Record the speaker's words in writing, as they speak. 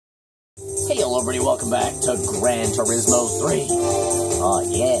Hey, hello everybody, welcome back to Gran Turismo 3. Oh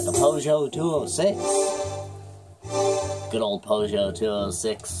yeah, the Peugeot 206. Good old Peugeot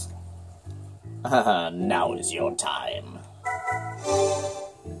 206. Now is your time.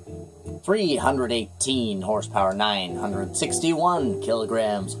 318 horsepower, 961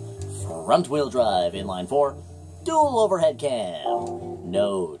 kilograms, front wheel drive, inline 4, dual overhead cam,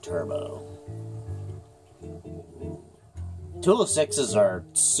 no turbo. 206s are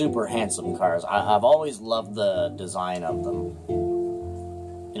super handsome cars. I've always loved the design of them.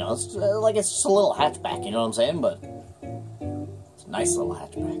 You know, it's like it's just a little hatchback, you know what I'm saying? But it's a nice little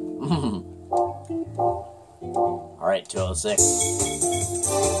hatchback. Alright, 206.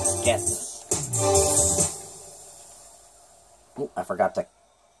 Let's get this. Oh, I forgot to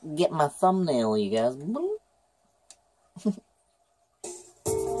get my thumbnail, you guys.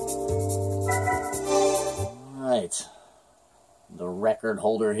 Alright. The record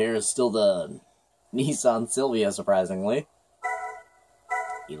holder here is still the Nissan Silvia, surprisingly.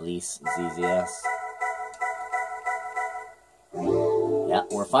 Elise ZZS. Yeah,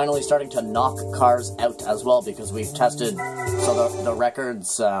 we're finally starting to knock cars out as well because we've tested. So the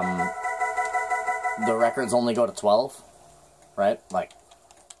records only go to 12, right? Like,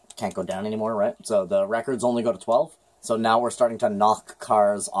 can't go down anymore, right? So the records only go to 12. So now we're starting to knock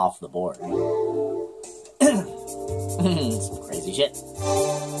cars off the board. Some crazy shit. Ooh.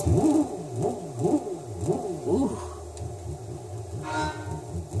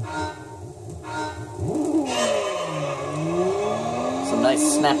 Some nice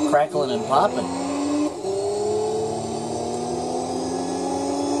snap, crackling, and popping.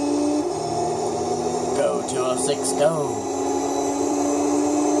 Go 206, go.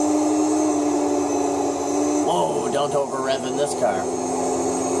 Whoa, don't over rev in this car.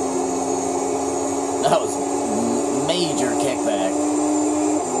 That was major kickback.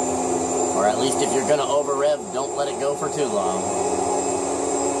 Or at least if you're gonna over rev, don't let it go for too long.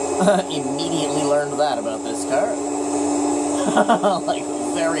 Immediately learned that about this car. Like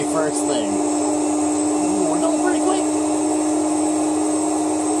the very first thing. Ooh, we're going pretty quick.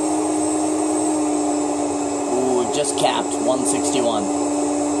 Ooh, just capped 161.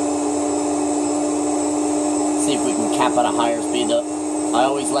 See if we can cap at a higher speed though. I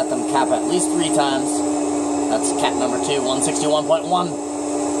always let them cap at least 3 times. That's cap number 2, 161.1.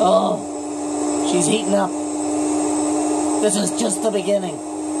 Oh, she's heating up. This is just the beginning.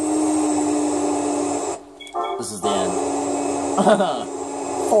 This is the end.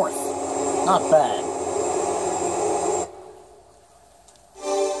 4th. Not bad.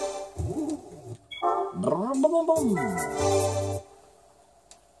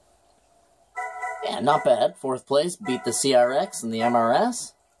 Yeah, not bad. 4th place. Beat the CRX and the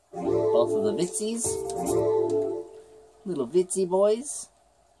MRS. Both of the Vitsies. Little Vitsy boys.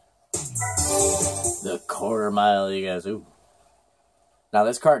 The quarter mile, you guys. Ooh. Now,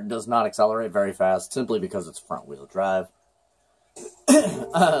 this car does not accelerate very fast, simply because it's front-wheel drive.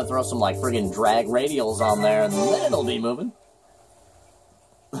 Throw some, like, friggin' drag radials on there, and then it'll be moving.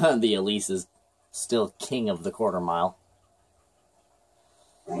 The Elise is still king of the quarter mile.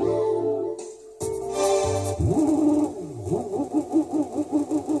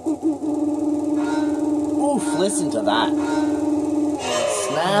 Oof, listen to that.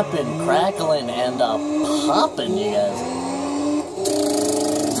 Snapping, crackling, and popping, you guys.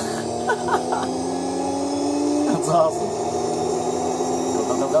 That's awesome. Go,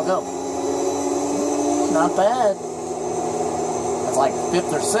 go, go, go, go. Not bad. That's like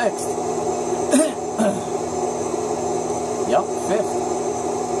 5th or 6th. Yep, 5th.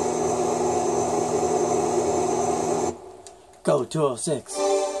 Go 206.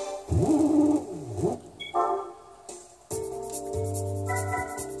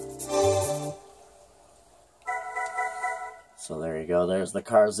 So there you go, there's the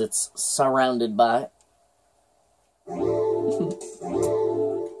cars it's surrounded by.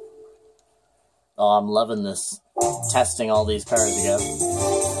 Oh, I'm loving this. Testing all these cars together.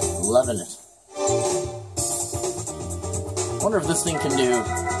 Loving it. Wonder if this thing can do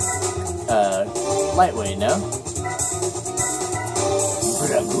lightweight, no?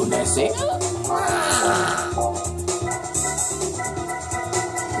 Isn't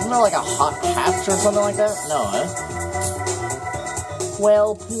there like a hot hatch or something like that? No, eh?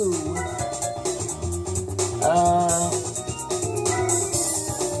 Well, poo.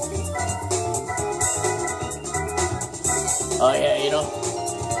 Oh yeah, you know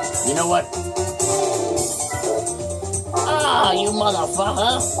what? Ah, you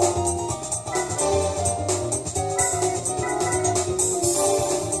motherfucker!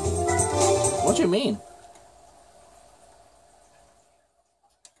 What do you mean?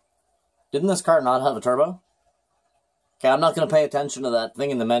 Didn't this car not have a turbo? Okay, I'm not going to pay attention to that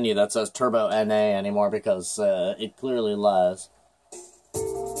thing in the menu that says Turbo NA anymore because it clearly lies.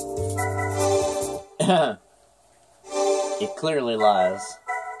 It clearly lies.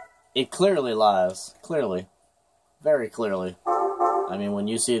 It clearly lies. Clearly. Very clearly. I mean, when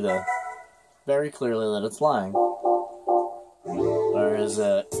you see the... Very clearly that it's lying. There is,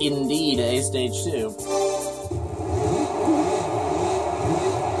 indeed, a stage 2.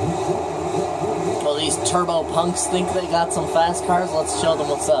 Well, these turbo punks think they got some fast cars. Let's show them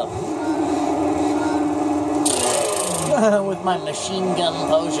what's up. With my machine gun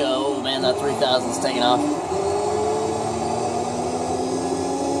Peugeot. Oh, man, that 3000's taking off.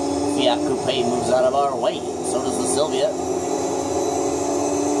 Fiat Coupe moves out of our way. So does the Silvia.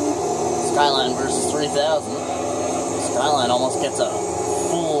 Skyline versus 3000. Skyline almost gets a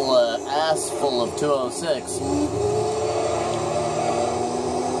full ass full of 206.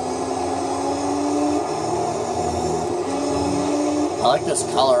 I like this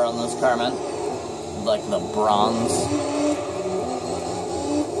color on this car, man. Like the bronze.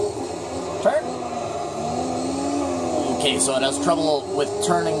 Turn. Okay, so it has trouble with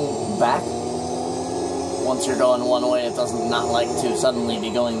turning back. Once you're going one way, it doesn't not like to suddenly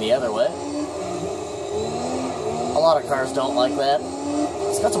be going the other way. A lot of cars don't like that.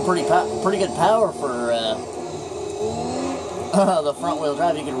 It's got some pretty good power for the front wheel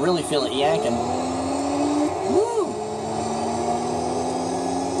drive. You can really feel it yanking. Woo!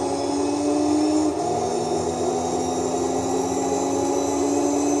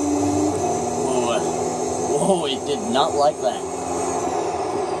 Whoa, it did not like that.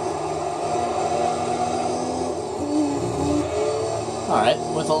 Alright,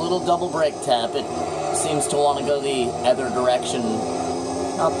 with a little double brake tap, it seems to want to go the other direction.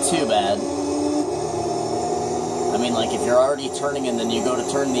 Not too bad. I mean, like, if you're already turning and then you go to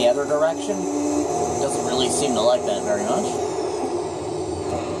turn the other direction, it doesn't really seem to like that very much.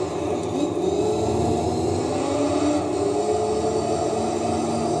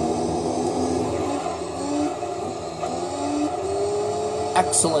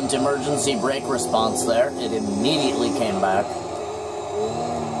 Excellent emergency brake response there. It immediately came back.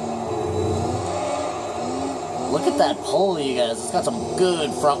 Look at that pole, you guys. It's got some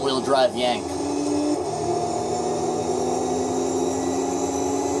good front-wheel drive yank.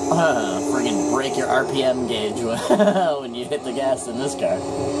 Friggin' break your RPM gauge when you hit the gas in this car.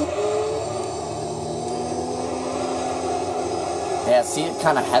 Yeah, see it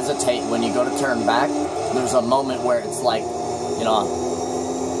kind of hesitate when you go to turn back. There's a moment where it's like, you know,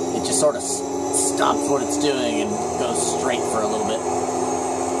 it just sort of stops what it's doing and goes straight for a little bit.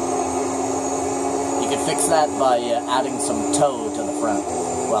 You can fix that by adding some toe to the front.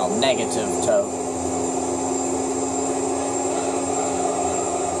 Well, negative toe.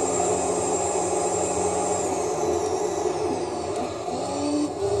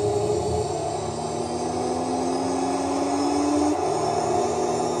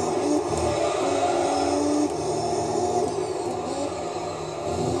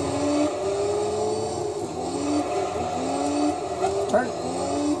 Turn.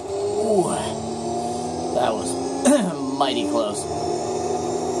 Ooh. That was mighty close.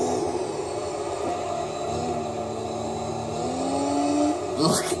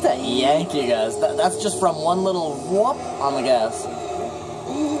 Look at that yank, you guys. That's just from one little whoop on the gas.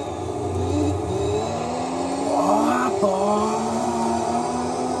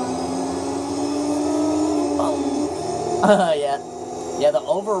 Yeah, the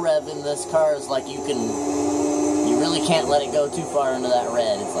over rev in this car is like you really can't let it go too far into that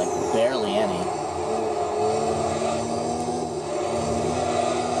red. It's like barely any.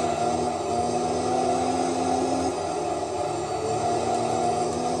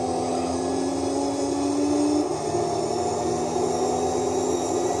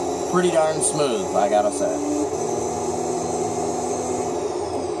 Pretty darn smooth, I gotta say.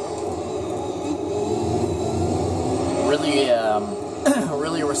 Really,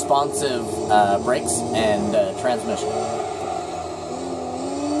 really responsive brakes and transmission.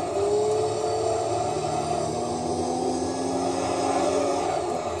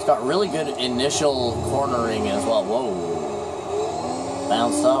 It's got really good initial cornering as well. Whoa.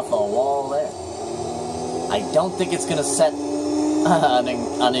 Bounced off the wall there. I don't think it's gonna set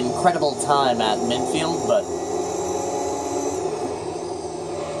an incredible time at midfield, but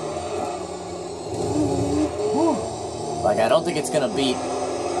like I don't think it's gonna beat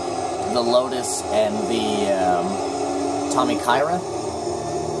the Lotus and the Tommy Kyra,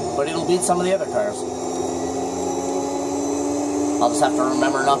 but it'll beat some of the other cars. I'll just have to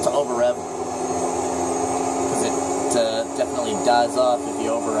remember not to over rev, because it definitely dies off if you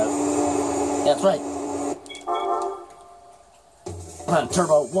over rev. That's right.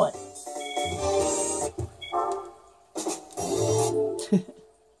 Turbo what?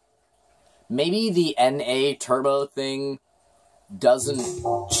 Maybe the NA turbo thing doesn't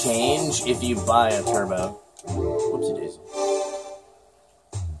change if you buy a turbo. Whoopsie daisy.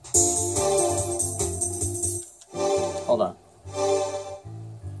 Hold on.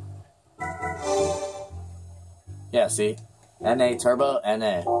 Yeah, see? NA turbo,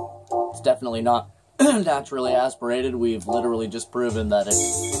 NA. It's definitely not naturally aspirated. We've literally just proven that it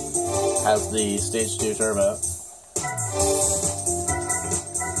has the stage 2 turbo.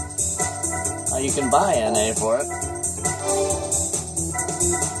 You can buy NA for it.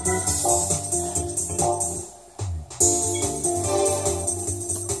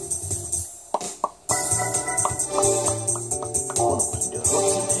 What am I doing?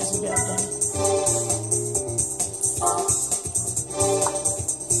 Whoopsie daisy, goddamn.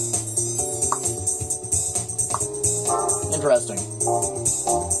 Interesting.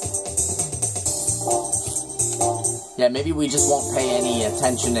 Yeah, maybe we just won't pay any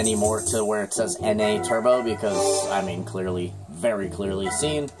attention anymore to where it says NA Turbo, because, I mean, clearly, very clearly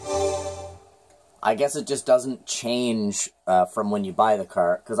seen. I guess it just doesn't change from when you buy the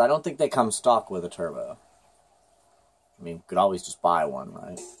car, because I don't think they come stock with a turbo. I mean, you could always just buy one,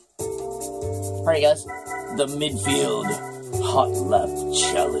 right? Alright guys, the midfield hot lap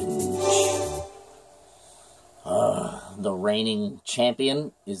challenge. The reigning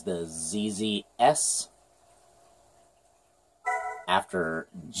champion is the S16. After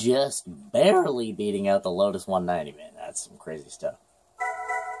just barely beating out the Lotus 190, man. That's some crazy stuff.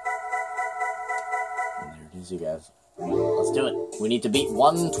 And there it is, you guys. Let's do it. We need to beat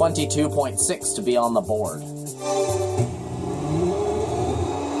 122.6 to be on the board.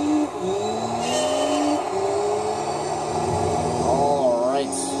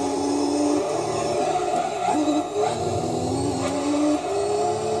 Alright.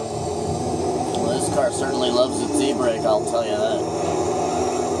 Well, this car certainly loves its e-brake, I'll tell you that.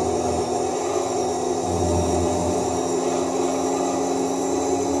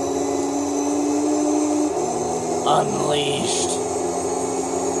 Unleashed.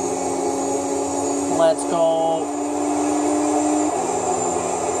 Let's go.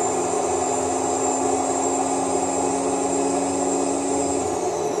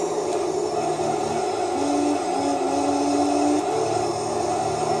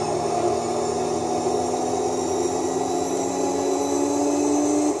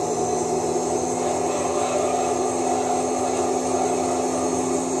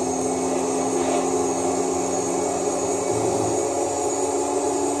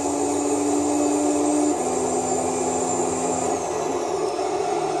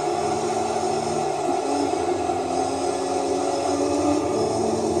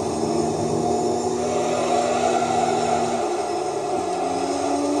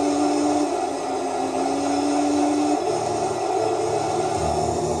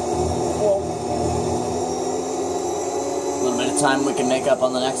 Time we can make up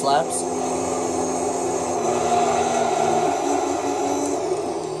on the next laps.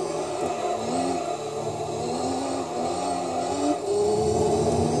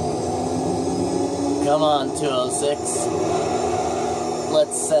 Come on, 206.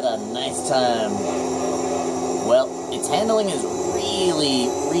 Let's set a nice time. Well, its handling is really,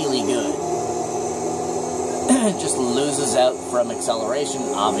 really good. It just loses out from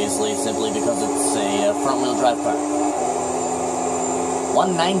acceleration, obviously, simply because it's a front-wheel drive car.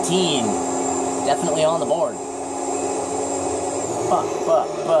 119. Definitely on the board.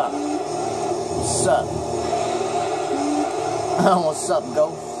 What's up? What's up,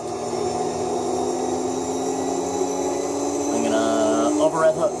 Ghost? I'm gonna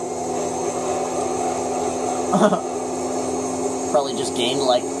overhead hook. Probably just gained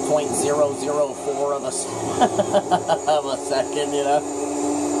like 0.004 of a second, you know?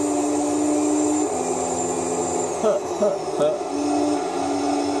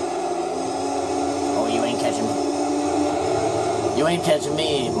 You ain't catching me. You ain't catching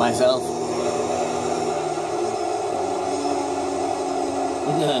me, myself.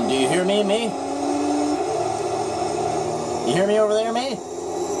 Do you hear me, me? You hear me over there, me?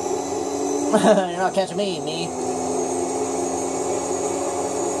 You're not catching me, me.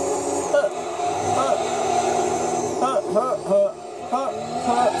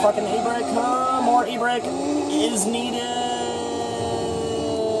 Fucking e-brake. More e-brake is needed.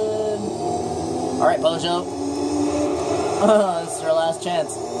 Alright, Peugeot. This is our last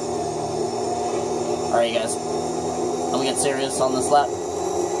chance. Alright, you guys. I'm gonna get serious on this lap.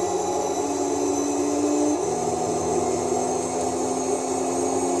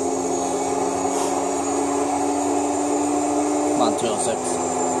 on 206.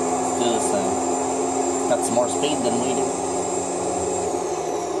 Let's do this thing. It's got some more speed than we do.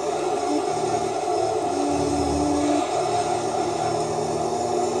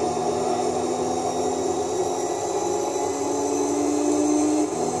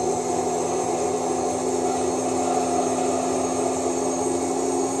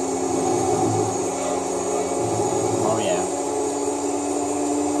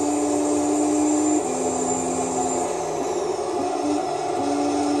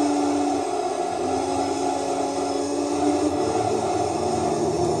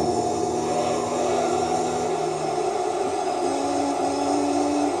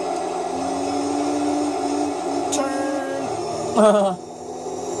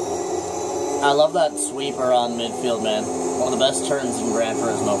 I love that sweeper on midfield, man. One of the best turns in Gran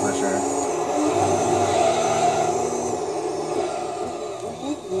Turismo for sure.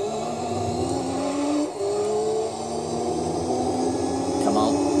 Come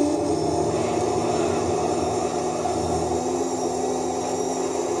on.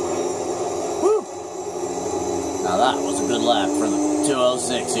 Woo! Now that was a good lap for the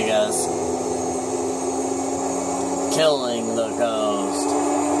 206, you guys. Killing the coast.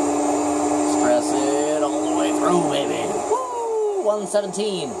 Stress it all the way through, baby. Woo!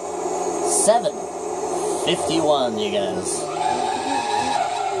 117. 751, you guys.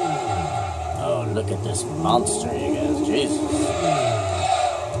 Oh, look at this monster, you guys. Jesus.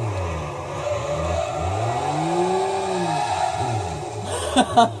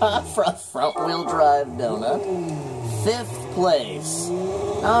 Front-wheel drive donut. 5th place.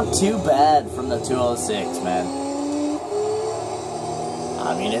 Not too bad from the 206, man.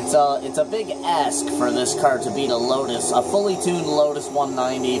 I mean, it's a big ask for this car to beat a Lotus, a fully tuned Lotus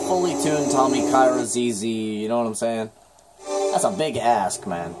 190, fully tuned Tommy Kyra ZZ, you know what I'm saying? That's a big ask,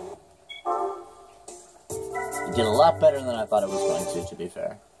 man. It did a lot better than I thought it was going to be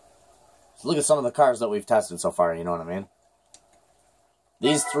fair. So look at some of the cars that we've tested so far, you know what I mean?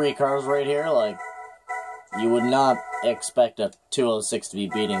 These 3 cars right here, like, you would not expect a 206 to be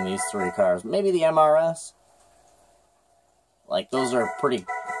beating these 3 cars. Maybe the MRS? Like, those are pretty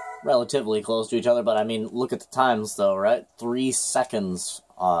relatively close to each other, but I mean, look at the times, though, right? 3 seconds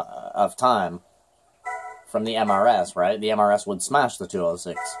of time from the MRS, right? The MRS would smash the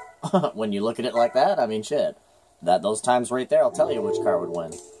 206. When you look at it like that, I mean, shit. Those times right there, I'll tell you which car would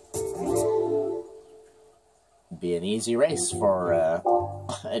win. It'd be an easy race for,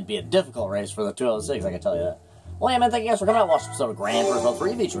 it'd be a difficult race for the 206, I can tell you that. Well, yeah, man, thank you guys for coming out. Watch the episode of Gran Turismo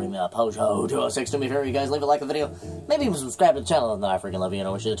 3 featuring Peugeot 206. Do me a favor, you guys, leave a like on the video. Maybe even subscribe to the channel, and I freaking love you, and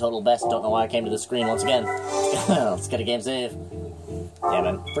I wish you the total best. Don't know why I came to this screen once again. Let's get a game save. Yeah,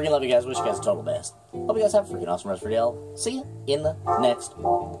 man, freaking love you guys. Wish you guys the total best. Hope you guys have a freaking awesome rest of your day. See you in the next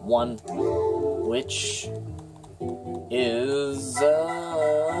one, which is,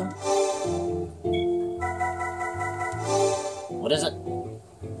 what is it?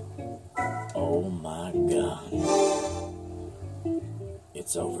 Oh my god.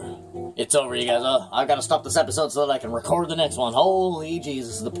 It's over. It's over, you guys. I gotta stop this episode so that I can record the next one. Holy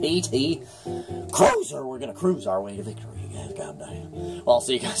Jesus, the PT Cruiser. We're gonna cruise our way to victory, you guys. God damn. Well, I'll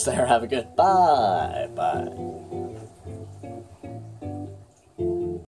see you guys there. Have a good bye. Bye.